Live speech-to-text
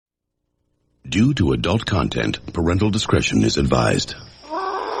Due to adult content, parental discretion is advised.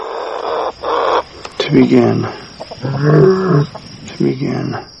 To begin.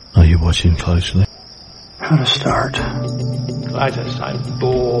 Are you watching closely? How to start. Titus, I'm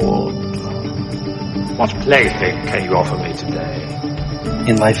bored. What plaything can you offer me today?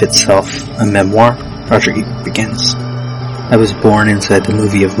 In Life Itself, a memoir, Roger Ebert begins. I was born inside the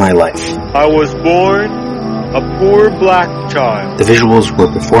movie of my life. I was born a poor black child. The visuals were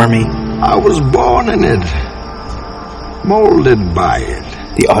before me. I was born in it, molded by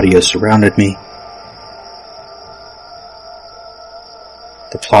it. The audio surrounded me.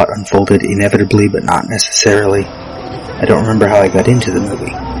 The plot unfolded inevitably, but not necessarily. I don't remember how I got into the movie,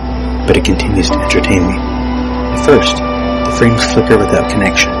 but it continues to entertain me. At first, the frames flicker without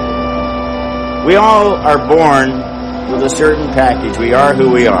connection. We all are born with a certain package. We are who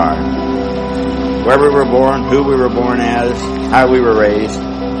we are. Where we were born, who we were born as, how we were raised.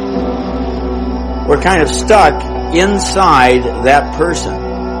 We're kind of stuck inside that person.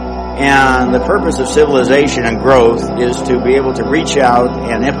 And the purpose of civilization and growth is to be able to reach out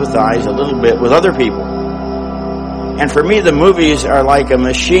and empathize a little bit with other people. And for me, the movies are like a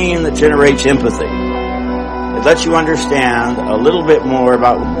machine that generates empathy. It lets you understand a little bit more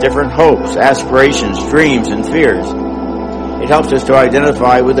about different hopes, aspirations, dreams, and fears. It helps us to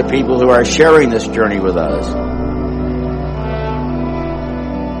identify with the people who are sharing this journey with us.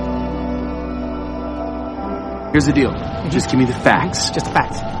 Here's the deal. Just give me the facts. Just the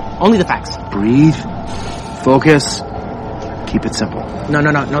facts. Only the facts. Breathe. Focus. Keep it simple. No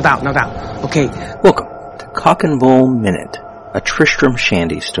doubt. Okay. Welcome to Cock and Bull Minute, a Tristram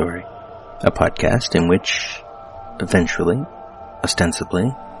Shandy story. A podcast in which, eventually,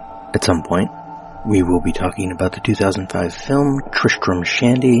 ostensibly, at some point, we will be talking about the 2005 film Tristram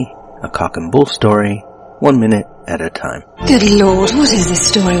Shandy, a cock and bull story, 1 minute at a time. Good Lord, what is this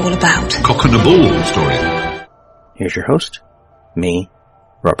story all about? Cock and a bull story. Here's your host, me,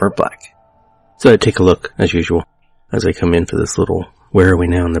 Robert Black. So I take a look, as usual, as I come in for this little where are we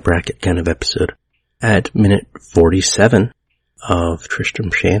now in the bracket kind of episode, at minute 47 of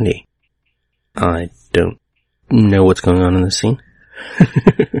Tristram Shandy. I don't know what's going on in this scene.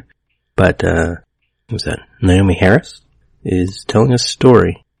 But, who's that? Naomi Harris is telling a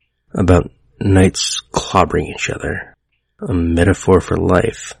story about knights clobbering each other. A metaphor for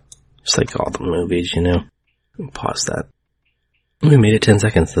life. Just like all the movies, you know. Pause that. We made it 10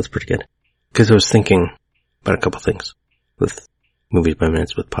 seconds, that's pretty good. Because I was thinking about a couple things. With movies by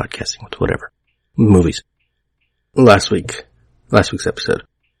minutes, with podcasting, with whatever. Movies. Last week's episode.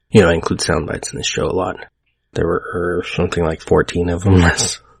 You know, I include sound bites in this show a lot. There were something like 14 of them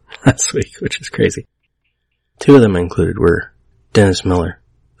last week, which is crazy. 2 of them I included were Dennis Miller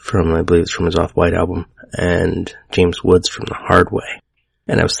from, I believe it's from his Off-White album, and James Woods from The Hard Way.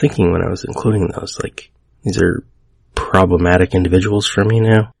 And I was thinking when I was including those, like, these are problematic individuals for me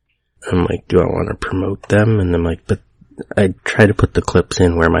now. I'm like, do I want to promote them? And I'm like, but I try to put the clips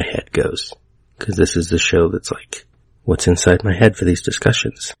in where my head goes. Because this is the show that's like, what's inside my head for these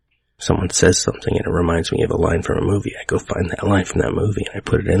discussions? Someone says something and it reminds me of a line from a movie. I go find that line from that movie and I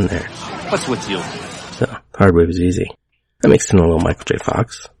put it in there. What's with you? So, Hard Way was easy. I mixed in a little Michael J.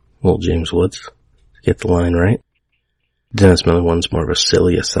 Fox, a little James Woods, to get the line right. Dennis Miller one's more of a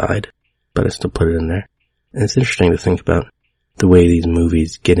silly aside, but I still put it in there. And it's interesting to think about the way these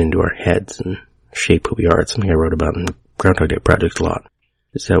movies get into our heads and shape who we are. It's something I wrote about in Groundhog Day Project a lot.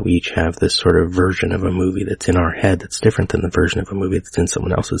 It's how we each have this sort of version of a movie that's in our head that's different than the version of a movie that's in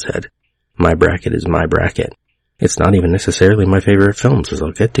someone else's head. My bracket is my bracket. It's not even necessarily my favorite films, as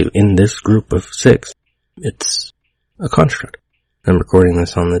I'll get to, in this group of 6. It's a construct. I'm recording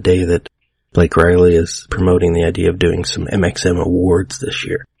this on the day that Blake Riley is promoting the idea of doing some MXM awards this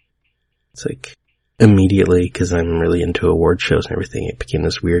year. It's like, immediately, because I'm really into award shows and everything, it became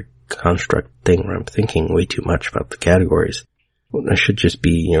this weird construct thing where I'm thinking way too much about the categories. Well, I should just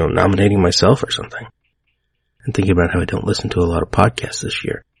be, nominating myself or something. And thinking about how I don't listen to a lot of podcasts this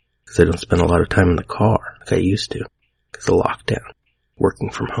year. Because I don't spend a lot of time in the car like I used to. Because of lockdown. Working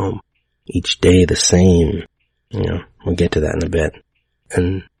from home. Each day the same. We'll get to that in a bit.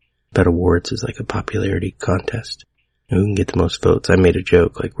 And about awards is like a popularity contest. Who can get the most votes? I made a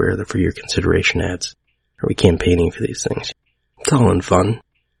joke, like, where are the for your consideration ads? Are we campaigning for these things? It's all in fun.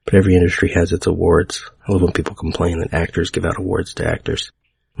 But every industry has its awards. I love when people complain that actors give out awards to actors.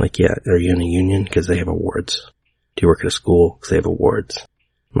 Like, yeah, are you in a union? Because they have awards. Do you work at a school? Because they have awards.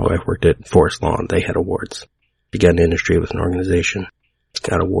 My wife worked at Forest Lawn. They had awards. If you got an industry with an organization, it's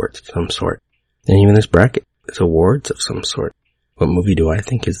got awards of some sort. And even this bracket, it's awards of some sort. What movie do I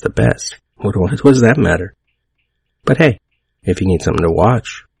think is the best? What does that matter? But hey, if you need something to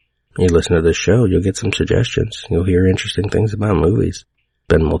watch, You listen to this show, you'll get some suggestions. You'll hear interesting things about movies.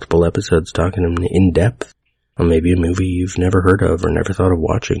 Been multiple episodes talking in depth on maybe a movie you've never heard of or never thought of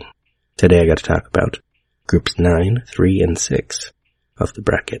watching. Today I got to talk about groups 9, 3, and 6 of the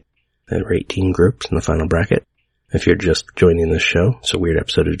bracket. There are 18 groups in the final bracket. If you're just joining this show, it's a weird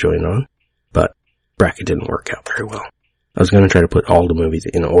episode to join on, but bracket didn't work out very well. I was going to try to put all the movies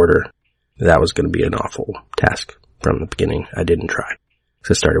in order. That was going to be an awful task from the beginning. I didn't try.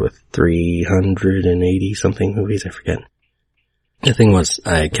 So I started with 380 something movies, I forget. The thing was,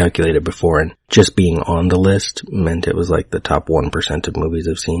 I calculated before, and just being on the list meant it was like the top 1% of movies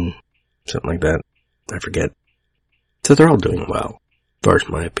I've seen. Something like that. I forget. So they're all doing well, as far as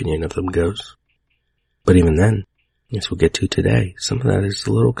my opinion of them goes. But even then, as we'll get to today, some of that is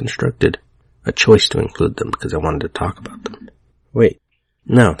a little constructed. A choice to include them because I wanted to talk about them. Wait.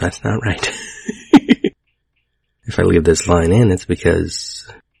 No, that's not right. If I leave this line in, it's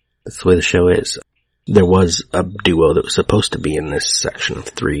because that's the way the show is. There was a duo that was supposed to be in this section of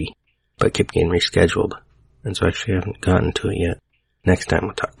 3, but kept getting rescheduled. And so I actually haven't gotten to it yet. Next time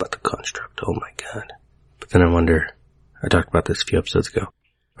we'll talk about the construct. Oh my god. But then I wonder, I talked about this a few episodes ago.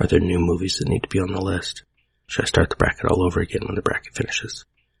 Are there new movies that need to be on the list? Should I start the bracket all over again when the bracket finishes?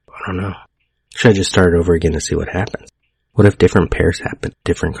 I don't know. Should I just start over again to see what happens? What if different pairs happen,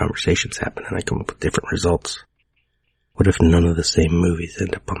 different conversations happen, and I come up with different results? What if none of the same movies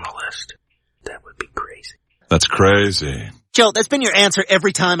end up on the list? That would be crazy. That's crazy. Joe, that's been your answer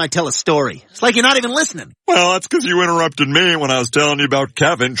every time I tell a story. It's like you're not even listening. Well, that's because you interrupted me when I was telling you about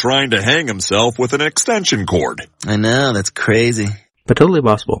Kevin trying to hang himself with an extension cord. I know, that's crazy. But totally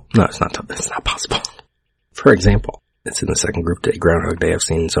possible. No, it's not possible. For example, it's in the second group today, Groundhog Day. I've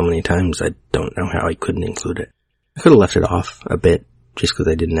seen so many times I don't know how I couldn't include it. I could have left it off a bit just because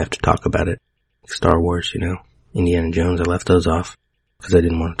I didn't have to talk about it. Star Wars, Indiana Jones, I left those off because I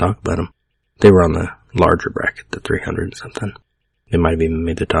didn't want to talk about them. They were on the larger bracket, the 300 and something. They might have even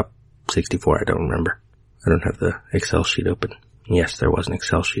made the top 64, I don't remember. I don't have the Excel sheet open. Yes, there was an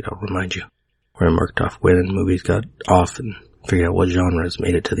Excel sheet, I'll remind you, where I marked off when movies got off and figured out what genres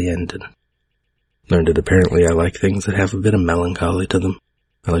made it to the end and learned that apparently I like things that have a bit of melancholy to them.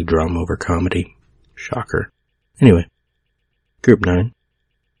 I like drama over comedy. Shocker. Anyway, Group 9.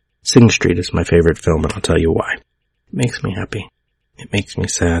 Sing Street is my favorite film, and I'll tell you why. It makes me happy. It makes me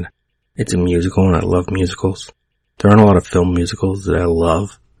sad. It's a musical, and I love musicals. There aren't a lot of film musicals that I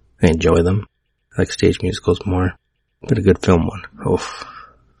love. I enjoy them. I like stage musicals more. But a good film one. Oof.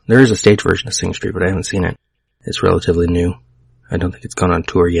 There is a stage version of Sing Street, but I haven't seen it. It's relatively new. I don't think it's gone on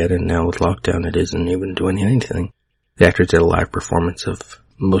tour yet, and now with lockdown it isn't even doing anything. The actors did a live performance of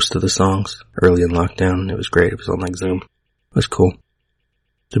most of the songs early in lockdown. It was great. It was on like Zoom. It was cool.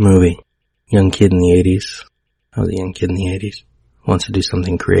 The movie, young kid in the 80s. I was a young kid in the 80s. Wants to do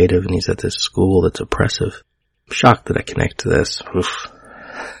something creative, and he's at this school that's oppressive. I'm shocked that I connect to this. Oof.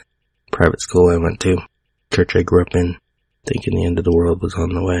 Private school I went to. Church I grew up in. Thinking the end of the world was on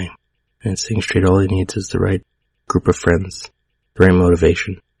the way. And Sing Street, all he needs is the right group of friends. The right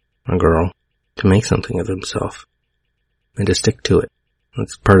motivation. A girl. To make something of himself. And to stick to it.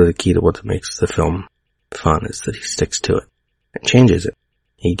 That's part of the key to what makes the film fun, is that he sticks to it. And changes it.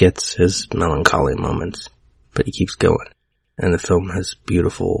 He gets his melancholy moments, but he keeps going. And the film has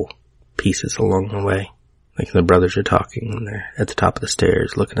beautiful pieces along the way. Like the brothers are talking and they're at the top of the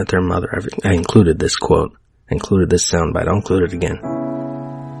stairs looking at their mother. I included this quote. I included this soundbite. I'll include it again.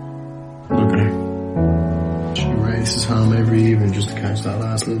 Look at her. She races home every evening just to catch that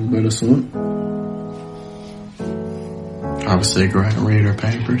last little bit of sun. Have a cigarette and read her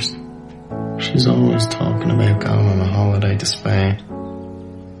papers. She's always talking about going on a holiday to Spain.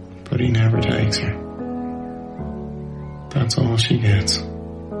 But he never takes her. That's all she gets.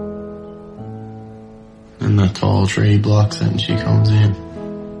 And the tall tree blocks it and she comes in.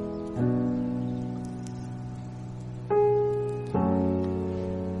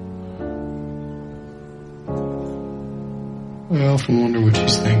 I often wonder what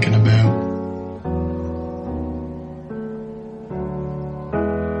she's thinking about.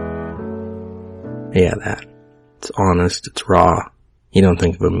 Yeah, that. It's honest, it's raw. You don't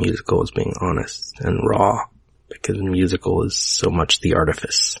think of a musical as being honest and raw, because a musical is so much the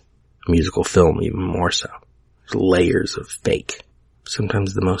artifice. A musical film even more so. There's layers of fake.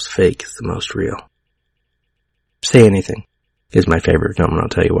 Sometimes the most fake is the most real. Say Anything is my favorite film, and I'll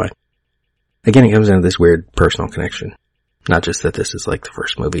tell you why. Again, it comes down to this weird personal connection. Not just that this is like the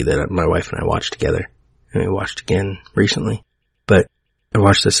first movie that my wife and I watched together, and we watched again recently, but I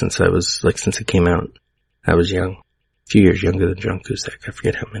watched this since it came out. I was young. A few years younger it's John Cusack. I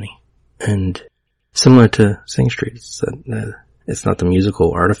forget how many. And similar to Sing Street, it's It's not the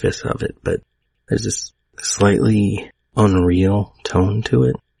musical artifice of it, but there's this slightly unreal tone to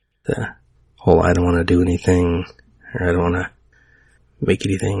it. The whole I don't want to do anything, or I don't want to make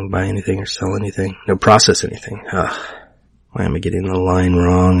anything, buy anything, or sell anything. No, process anything. Why am I getting the line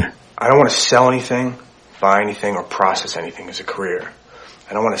wrong? I don't want to sell anything, buy anything, or process anything as a career.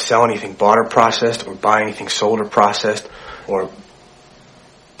 I don't want to sell anything bought or processed, or buy anything sold or processed, or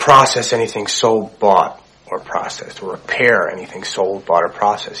process anything sold, bought, or processed, or repair anything sold, bought, or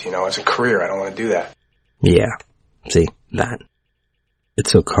processed. You know, as a career, I don't want to do that. Yeah. See, that.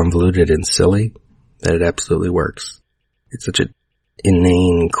 It's so convoluted and silly that it absolutely works. It's such an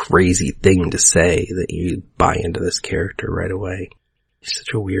inane, crazy thing to say that you buy into this character right away. He's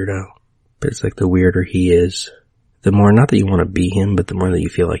such a weirdo. But it's like the weirder he is, the more, not that you want to be him, but the more that you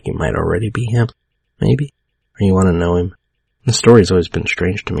feel like you might already be him, maybe. Or you want to know him. The story's always been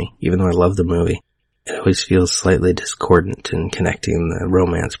strange to me, even though I love the movie. It always feels slightly discordant in connecting the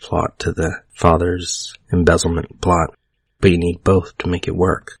romance plot to the father's embezzlement plot. But you need both to make it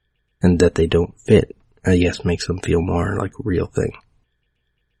work. And that they don't fit, I guess, makes them feel more like a real thing.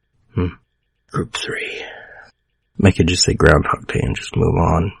 Group 3. I could just say Groundhog Day and just move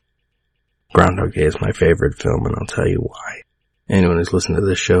on. Groundhog Day is my favorite film, and I'll tell you why. Anyone who's listened to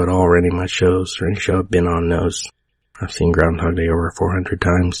this show at all, or any of my shows, or any show I've been on knows I've seen Groundhog Day over 400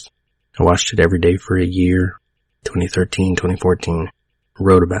 times. I watched it every day for a year, 2013, 2014.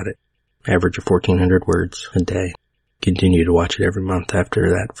 Wrote about it. Average of 1,400 words a day. Continued to watch it every month after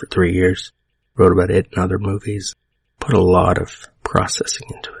that for 3 years. Wrote about it and other movies. Put a lot of processing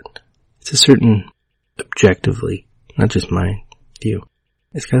into it. It's a certain, objectively, not just my view,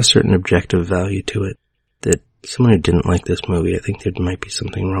 it's got a certain objective value to it that someone who didn't like this movie, I think there might be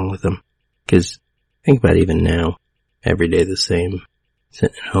something wrong with them. Because think about it even now, every day the same,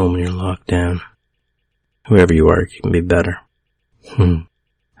 sitting at home and you're locked down. Whoever you are, you can be better.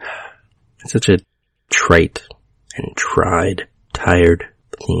 It's such a trite and tried, tired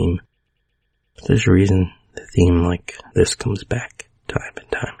theme. But there's a reason the theme like this comes back time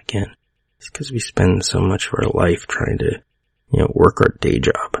and time again. It's because we spend so much of our life trying to, work our day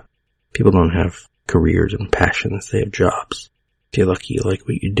job. People don't have careers and passions, they have jobs. If you're lucky you like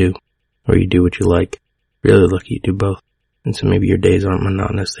what you do, or you do what you like. Really lucky you do both. And so maybe your days aren't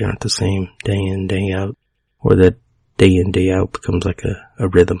monotonous, they aren't the same day in, day out. Or that day in, day out becomes like a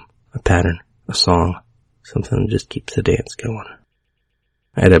rhythm, a pattern, a song. Something that just keeps the dance going.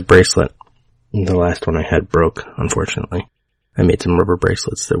 I had a bracelet. The last one I had broke, unfortunately. I made some rubber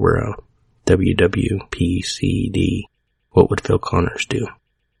bracelets that were WWPCD. What would Phil Connors do?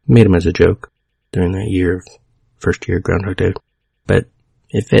 Made them as a joke during that first year Groundhog Day. But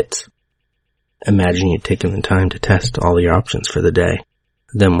it fits. Imagine you taking the time to test all your options for the day.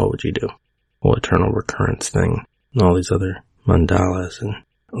 Then what would you do? Whole eternal recurrence thing. And all these other mandalas and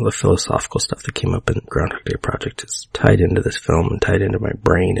all the philosophical stuff that came up in Groundhog Day Project is tied into this film and tied into my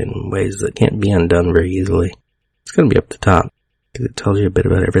brain in ways that can't be undone very easily. It's going to be up the top because it tells you a bit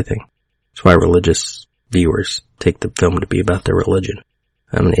about everything. That's why religious viewers take the film to be about their religion.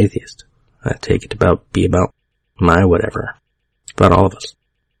 I'm an atheist. I take it to be about my whatever. It's about all of us.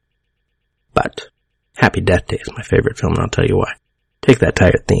 But Happy Death Day is my favorite film, and I'll tell you why. Take that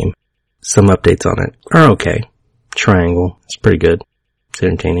tired theme. Some updates on it are okay. Triangle, it's pretty good. It's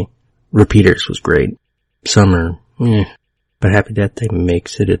entertaining. Repeaters was great. Some are, But Happy Death Day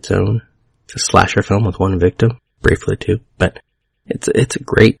makes it its own. It's a slasher film with one victim. Briefly too. But it's a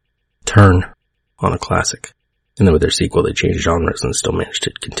great turn on a classic. And then with their sequel, they changed genres and still managed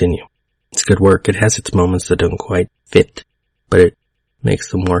to continue. It's good work. It has its moments that don't quite fit, but it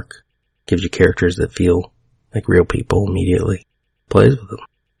makes them work. Gives you characters that feel like real people immediately. Plays with them.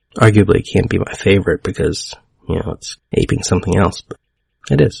 Arguably, it can't be my favorite because, it's aping something else, but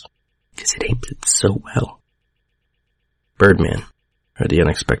it is. Because it apes it so well. Birdman, or The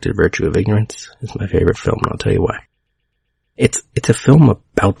Unexpected Virtue of Ignorance, is my favorite film, and I'll tell you why. It's a film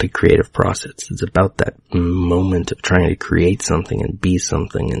about the creative process. It's about that moment of trying to create something and be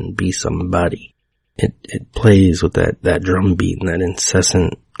somebody. It plays with that drum beat and that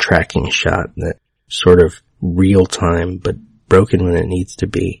incessant tracking shot, that sort of real time, but broken when it needs to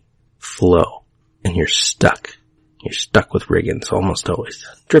be, flow. And you're stuck. You're stuck with Riggins almost always.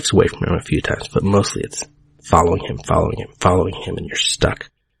 Drifts away from him a few times, but mostly it's following him, and you're stuck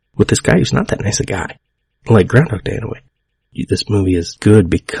with this guy who's not that nice a guy. Like Groundhog Day in a way. This movie is good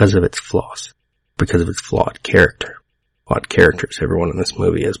because of its flaws. Because of its flawed character. Flawed characters. Everyone in this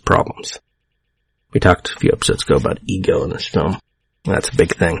movie has problems. We talked a few episodes ago about ego in this film. That's a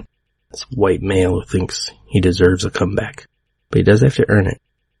big thing. This white male who thinks he deserves a comeback. But he does have to earn it.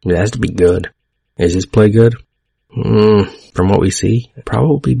 It has to be good. Is his play good? From what we see, I'd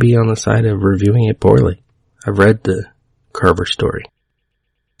probably be on the side of reviewing it poorly. I've read the Carver story.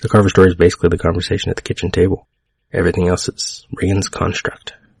 The Carver story is basically the conversation at the kitchen table. Everything else is Regan's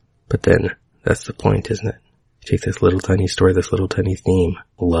construct. But then, that's the point, isn't it? You take this little tiny story, this little tiny theme,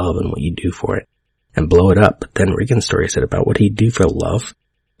 love and what you do for it, and blow it up. But then Regan's story, is it about what he'd do for love?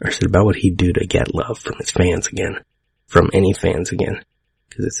 Or is it about what he'd do to get love from his fans again? From any fans again?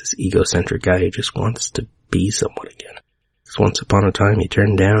 Because it's this egocentric guy who just wants to be someone again. Because once upon a time he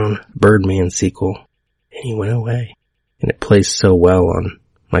turned down Birdman sequel, and he went away. And it plays so well on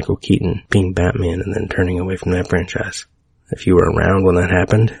Michael Keaton being Batman and then turning away from that franchise. If you were around when that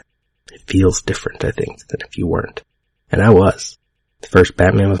happened, it feels different, I think, than if you weren't. And I was. The first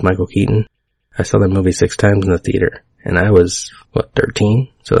Batman with Michael Keaton, I saw that movie 6 times in the theater. And I was, 13?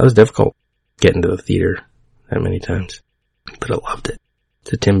 So that was difficult, getting to the theater that many times. But I loved it.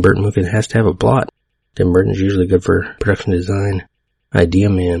 It's a Tim Burton movie that has to have a plot. Tim Burton's usually good for production design, idea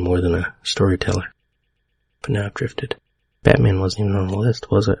man more than a storyteller. But now I've drifted. Batman wasn't even on the list,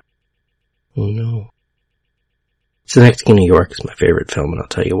 was it? Oh no. Synecdoche, New York is my favorite film, and I'll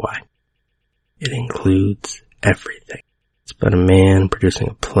tell you why. It includes everything. It's about a man producing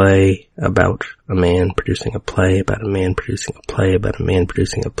a play about a man producing a play about a man producing a play about a man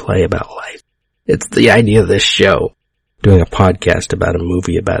producing a play about life. It's the idea of this show. Doing a podcast about a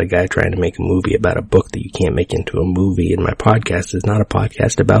movie about a guy trying to make a movie about a book that you can't make into a movie, and my podcast is not a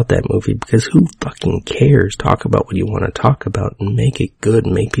podcast about that movie because who fucking cares? Talk about what you want to talk about and make it good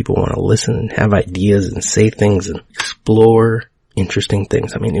and make people want to listen and have ideas and say things and explore interesting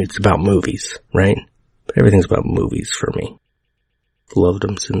things. I mean, it's about movies, right? But everything's about movies for me. Loved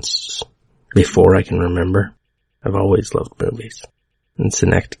them since before I can remember. I've always loved movies. And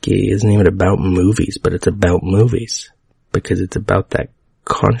Synecdoche isn't even about movies, but it's about movies. Because it's about that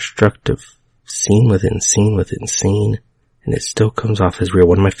construct of scene within scene within scene, and it still comes off as real.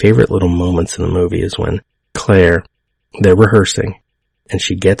 One of my favorite little moments in the movie is when Claire, they're rehearsing, and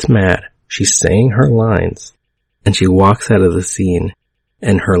she gets mad. She's saying her lines, and she walks out of the scene,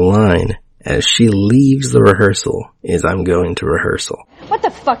 and her line, as she leaves the rehearsal, is, "I'm going to rehearsal." What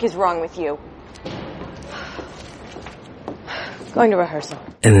the fuck is wrong with you? Going to rehearsal.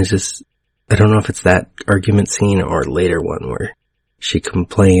 And it's just, I don't know if it's that argument scene or a later one where she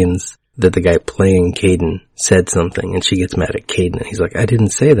complains that the guy playing Caden said something and she gets mad at Caden and he's like, "I didn't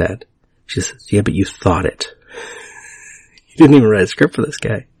say that." She says, "Yeah, but you thought it." He didn't even write a script for this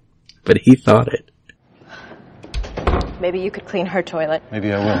guy, but he thought it. Maybe you could clean her toilet.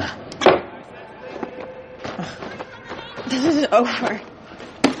 Maybe I will. This is over.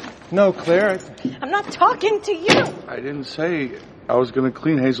 No, Claire. I'm not talking to you. I didn't say I was going to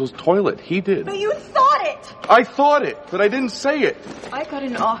clean Hazel's toilet. He did. But you thought it. I thought it, but I didn't say it. I got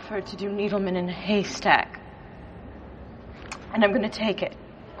an offer to do Needleman in a haystack. And I'm going to take it.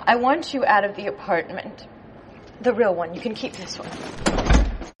 I want you out of the apartment. The real one. You can keep this one.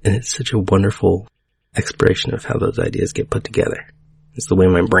 And it's such a wonderful exploration of how those ideas get put together. It's the way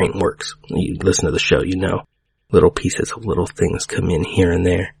my brain works. You listen to the show, you know. Little pieces of little things come in here and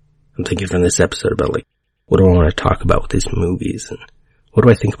there. I'm thinking from this episode about, like, what do I want to talk about with these movies? And what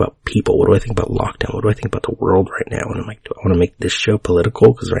do I think about people? What do I think about lockdown? What do I think about the world right now? And I'm like, do I want to make this show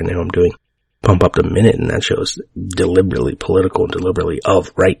political? Because right now I'm doing Pump Up the Minute, and that show is deliberately political and deliberately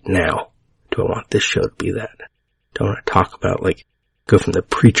of right now. Do I want this show to be that? Do I want to talk about, like, go from the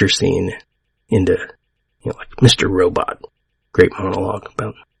preacher scene into, you know, like Mr. Robot. Great monologue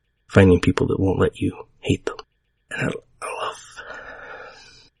about finding people that won't let you hate them. And I love...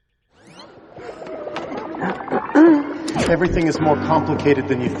 Everything is more complicated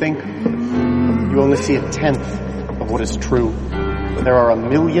than you think. You only see 1/10 of what is true. There are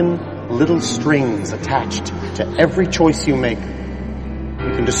 1,000,000 little strings attached to every choice you make.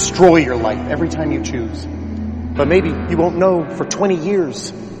 You can destroy your life every time you choose. But maybe you won't know for 20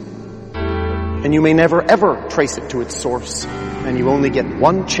 years. And you may never ever trace it to its source. And you only get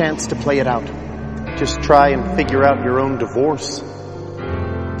one chance to play it out. Just try and figure out your own divorce.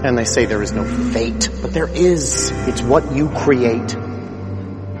 And they say there is no fate, but there is. It's what you create.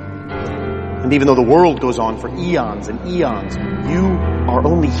 And even though the world goes on for eons and eons, you are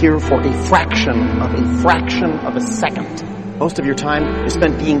only here for a fraction of a second. Most of your time is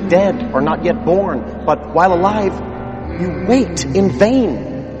spent being dead or not yet born. But while alive, you wait in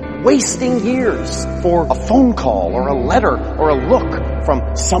vain, wasting years for a phone call or a letter or a look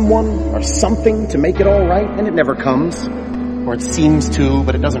from someone or something to make it all right, and it never comes. Or it seems to,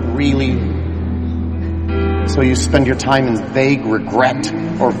 but it doesn't really. So you spend your time in vague regret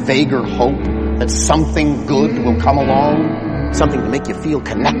or vaguer hope that something good will come along, something to make you feel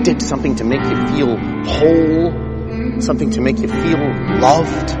connected, something to make you feel whole. something to make you feel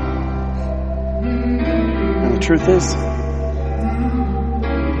loved. And the truth is,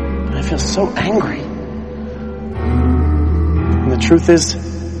 I feel so angry. And the truth is,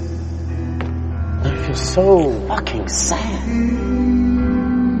 I feel so fucking sad.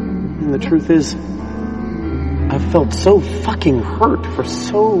 And the truth is, I've felt so fucking hurt for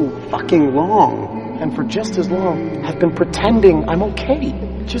so fucking long. And for just as long, I've been pretending I'm okay.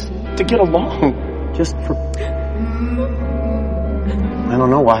 Just to get along. Just for... I don't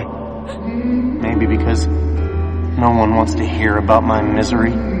know why. Maybe because no one wants to hear about my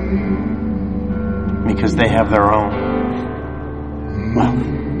misery. Because they have their own. Well,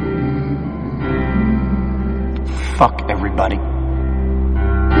 fuck everybody.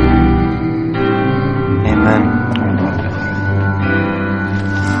 Amen.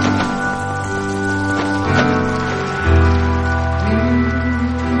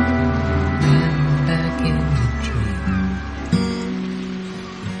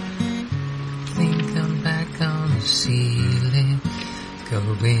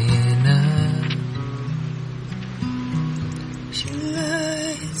 Going up, she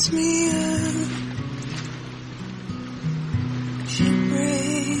lights me up, she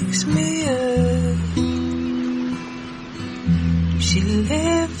breaks me up, she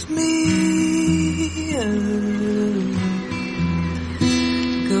lifts me up,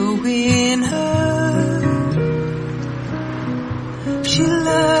 going up, she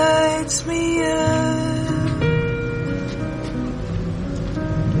lights me up.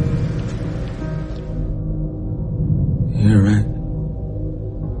 You're right.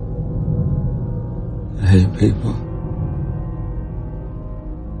 I hate people.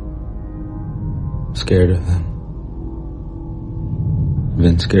 I'm scared of them. I've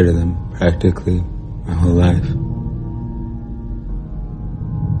been scared of them practically my whole life.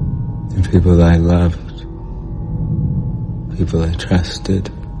 And people I loved, people I trusted,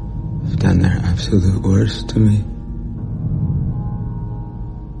 have done their absolute worst to me.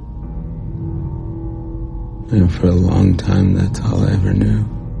 And for a long time, that's all I ever knew.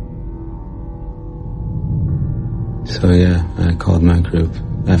 So yeah, I called my group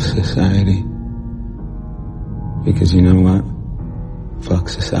F Society. Because you know what? Fuck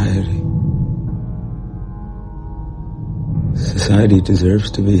society. Society deserves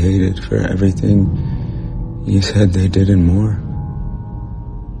to be hated for everything you said they did and more.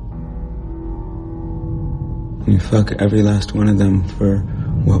 And you fuck every last one of them for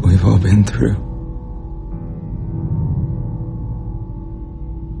what we've all been through.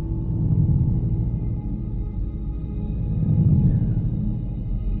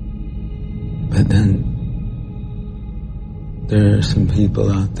 But then, there are some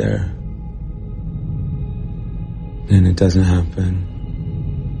people out there, and it doesn't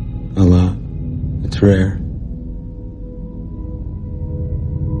happen a lot. It's rare.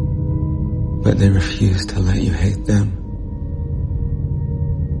 But they refuse to let you hate them.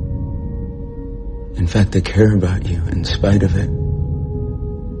 In fact, they care about you in spite of it.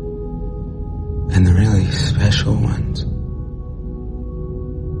 And the really special ones,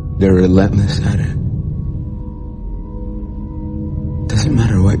 they're relentless at it. Doesn't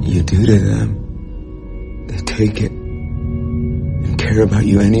matter what you do to them, they take it and care about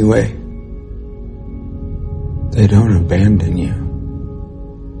you anyway. They don't abandon you,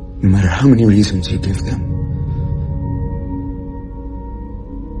 no matter how many reasons you give them.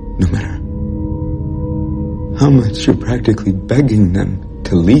 No matter how much you're practically begging them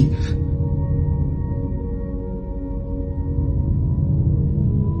to leave.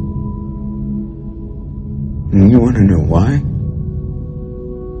 And you want to know why?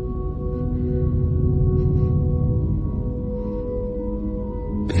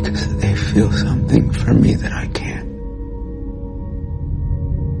 Because they feel something for me that I can't.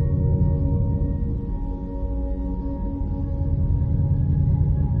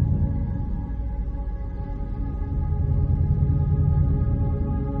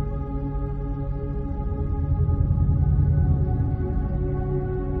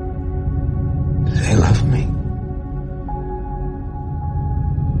 They love me.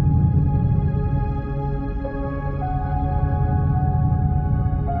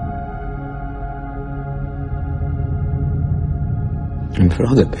 And for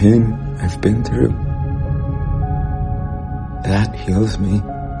all the pain I've been through, that heals me.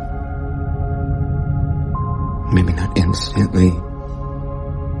 Maybe not instantly,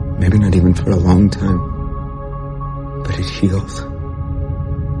 maybe not even for a long time, but it heals.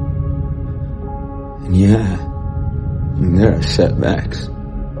 And yeah, there are setbacks.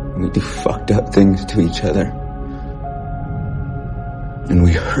 We do fucked up things to each other. And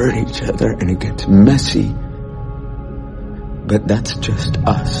we hurt each other and it gets messy. But that's just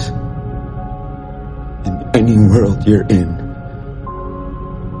us. In any world you're in.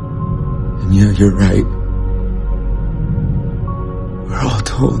 And yeah, you're right. We're all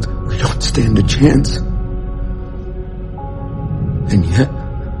told we don't stand a chance. And yet,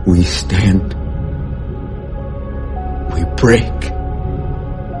 we stand. We break.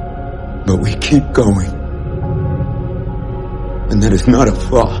 But we keep going. And that is not a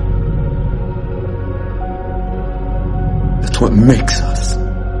flaw. That's what makes us.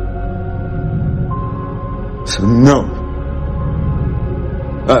 So no,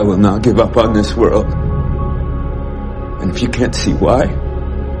 I will not give up on this world. And if you can't see why,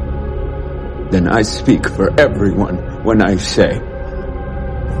 then I speak for everyone when I say,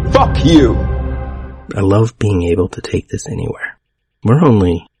 fuck you! I love being able to take this anywhere. We're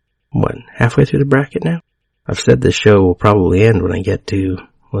only, halfway through the bracket now? I've said this show will probably end when I get to,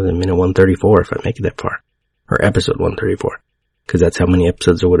 minute 134 if I make it that far. Or episode 134. Because that's how many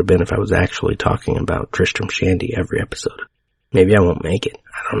episodes there would have been if I was actually talking about Tristram Shandy every episode. Maybe I won't make it.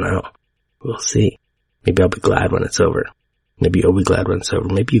 I don't know. We'll see. Maybe I'll be glad when it's over. Maybe you'll be glad when it's over.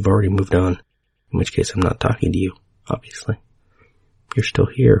 Maybe you've already moved on. In which case I'm not talking to you, obviously. You're still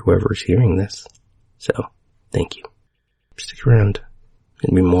here, whoever's hearing this. So, thank you. Stick around.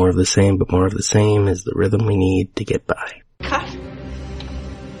 It'll be more of the same, but more of the same is the rhythm we need to get by. Cut.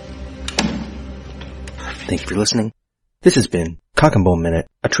 Thank you for listening. This has been Cock and Bull Minute,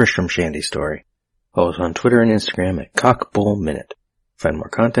 a Tristram Shandy story. Follow us on Twitter and Instagram at CockBullMinute. Find more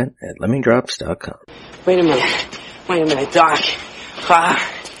content at LemmingDrops.com. Wait a minute, Doc. Are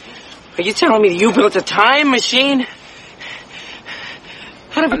you telling me that you built a time machine?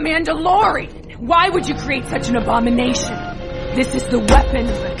 Out of a Mandalorian. Why would you create such an abomination? This is the weapon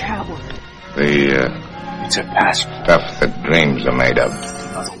of the coward. It's a past stuff that dreams are made of.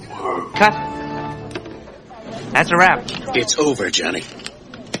 Cut. That's a wrap. It's over, Johnny.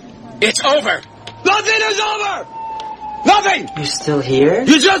 It's over! Nothing is over! Nothing! You still here?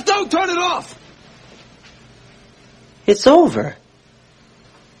 You just don't turn it off! It's over.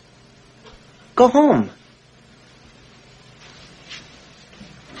 Go home.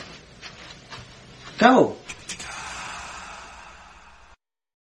 Go.